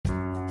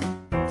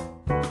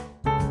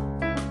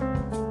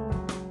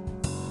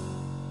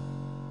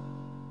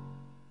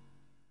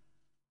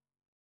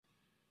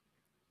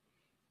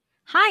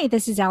Hi,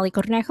 this is Ali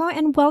Cornejo,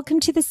 and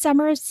welcome to the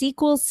Summer of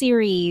Sequels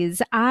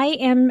series. I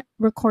am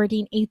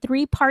recording a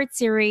three-part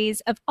series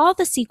of all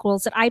the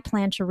sequels that I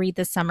plan to read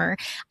this summer.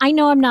 I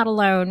know I'm not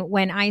alone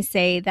when I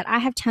say that I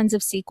have tons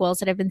of sequels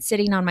that have been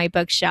sitting on my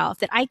bookshelf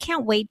that I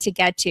can't wait to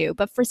get to,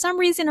 but for some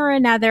reason or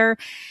another,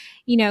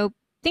 you know,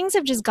 things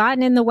have just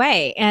gotten in the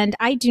way, and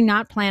I do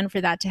not plan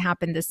for that to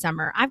happen this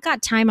summer. I've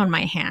got time on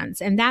my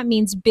hands, and that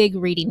means big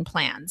reading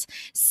plans.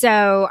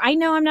 So I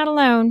know I'm not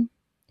alone.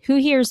 Who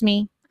hears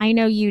me? I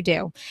know you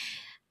do.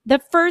 The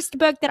first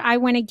book that I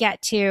want to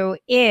get to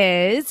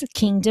is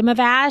Kingdom of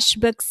Ash,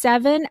 Book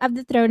 7 of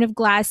the Throne of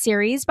Glass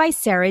series by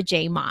Sarah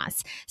J.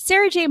 Maas.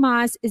 Sarah J.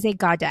 Maas is a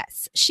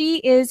goddess. She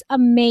is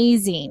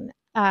amazing.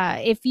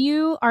 If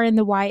you are in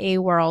the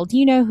YA world,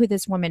 you know who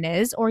this woman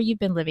is, or you've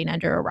been living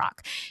under a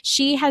rock.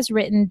 She has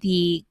written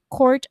the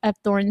Court of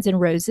Thorns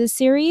and Roses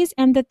series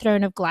and the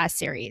Throne of Glass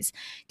series.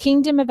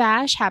 Kingdom of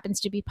Ash happens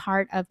to be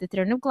part of the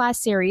Throne of Glass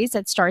series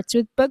that starts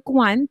with Book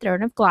 1,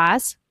 Throne of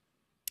Glass.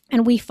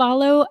 And we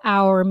follow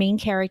our main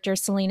character,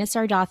 Selena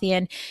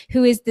Sardathian,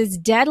 who is this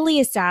deadly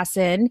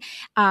assassin,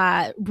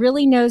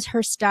 really knows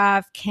her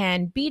stuff,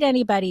 can beat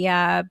anybody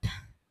up,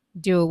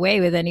 do away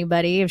with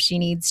anybody if she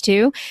needs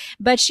to.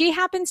 But she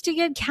happens to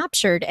get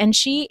captured and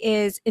she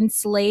is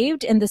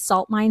enslaved in the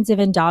salt mines of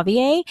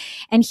Endavier.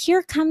 And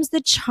here comes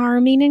the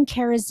charming and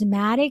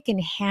charismatic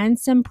and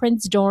handsome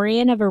Prince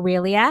Dorian of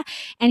Aurelia.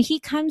 And he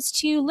comes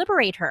to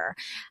liberate her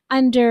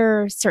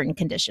under certain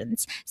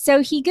conditions. So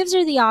he gives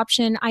her the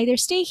option either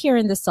stay here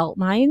in the salt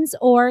mines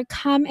or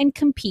come and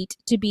compete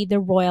to be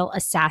the royal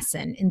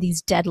assassin in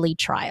these deadly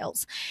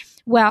trials.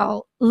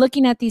 Well,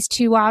 looking at these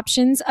two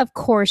options, of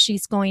course,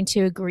 she's going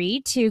to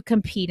agree to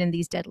compete in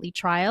these deadly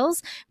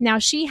trials. Now,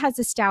 she has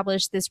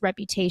established this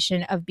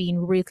reputation of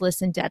being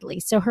ruthless and deadly,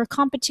 so her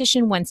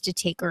competition wants to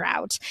take her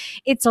out.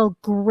 It's a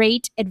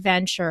great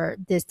adventure,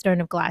 this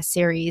Throne of Glass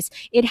series.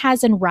 It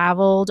has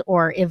unraveled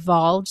or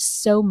evolved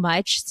so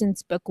much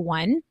since book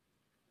 1.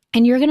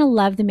 And you're going to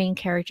love the main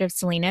character of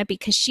Selena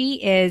because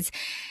she's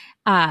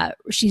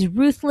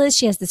ruthless.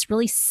 She has this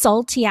really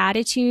salty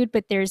attitude,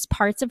 but there's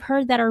parts of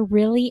her that are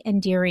really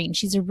endearing.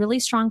 She's a really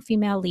strong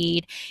female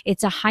lead.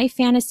 It's a high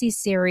fantasy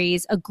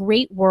series, a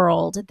great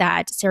world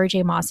that Sarah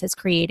J. Maas has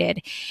created.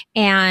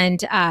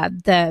 And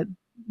the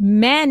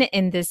men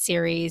in this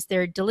series,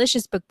 they're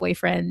delicious book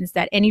boyfriends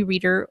that any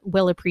reader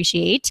will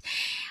appreciate.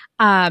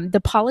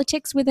 The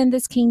politics within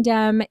this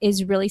kingdom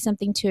is really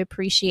something to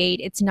appreciate.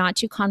 It's not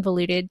too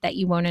convoluted that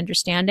you won't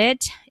understand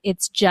it.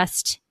 It's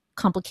just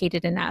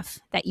complicated enough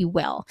that you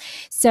will.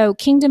 So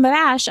Kingdom of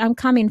Ash, I'm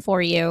coming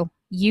for you.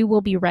 You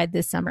will be read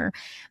this summer.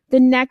 The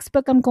next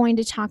book I'm going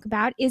to talk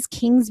about is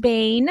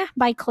Kingsbane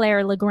by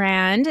Claire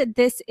Legrand.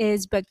 This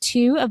is book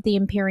 2 of the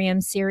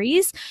Imperium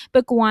series.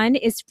 Book 1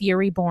 is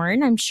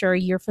Furyborn. I'm sure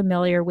you're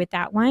familiar with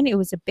that one. It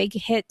was a big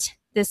hit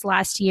this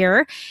last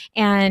year.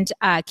 And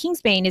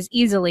Kingsbane is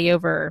easily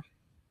over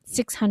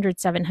 600,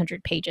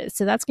 700 pages.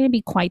 So that's going to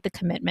be quite the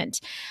commitment.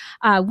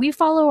 We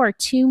follow our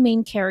two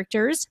main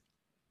characters,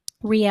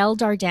 Riel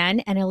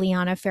Darden and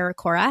Eliana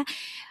Ferracora.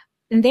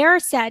 And they're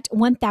set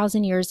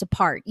 1,000 years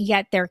apart,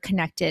 yet they're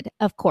connected,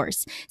 of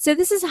course. So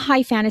this is a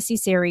high fantasy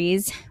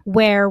series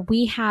where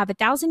we have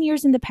 1,000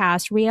 years in the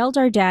past. Riel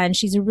Darden,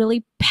 she's a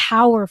really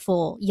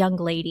powerful young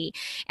lady,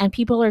 and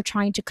people are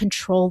trying to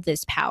control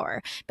this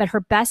power. But her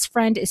best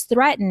friend is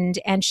threatened,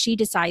 and she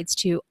decides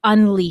to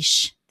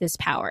unleash this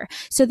power.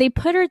 So they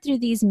put her through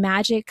these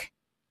magic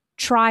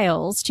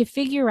trials to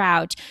figure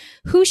out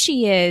who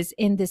she is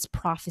in this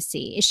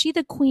prophecy. Is she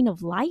the queen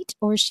of light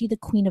or is she the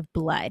queen of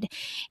blood?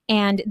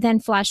 And then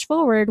flash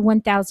forward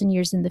 1,000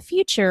 years in the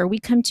future, we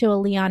come to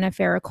Eliana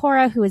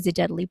Ferracora, who is a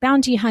deadly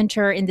bounty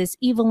hunter in this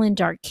evil and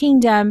dark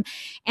kingdom,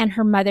 and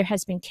her mother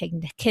has been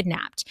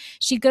kidnapped.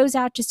 She goes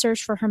out to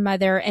search for her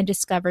mother and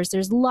discovers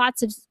there's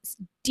lots of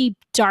deep,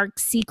 dark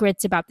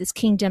secrets about this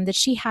kingdom that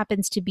she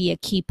happens to be a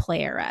key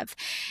player of.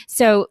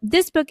 So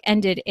this book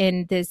ended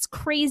in this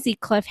crazy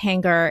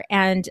cliffhanger,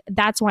 and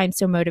that's why I'm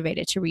so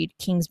motivated to read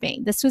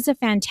Kingsbane. This was a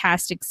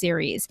fantastic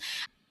series.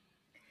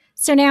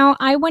 So now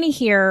I want to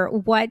hear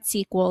what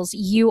sequels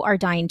you are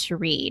dying to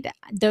read.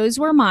 Those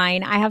were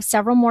mine. I have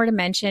several more to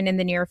mention in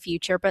the near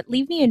future, but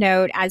leave me a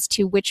note as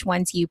to which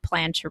ones you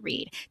plan to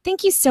read.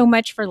 Thank you so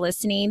much for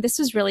listening. This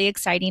was really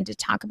exciting to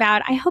talk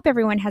about. I hope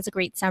everyone has a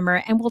great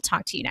summer, and we'll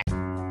talk to you next.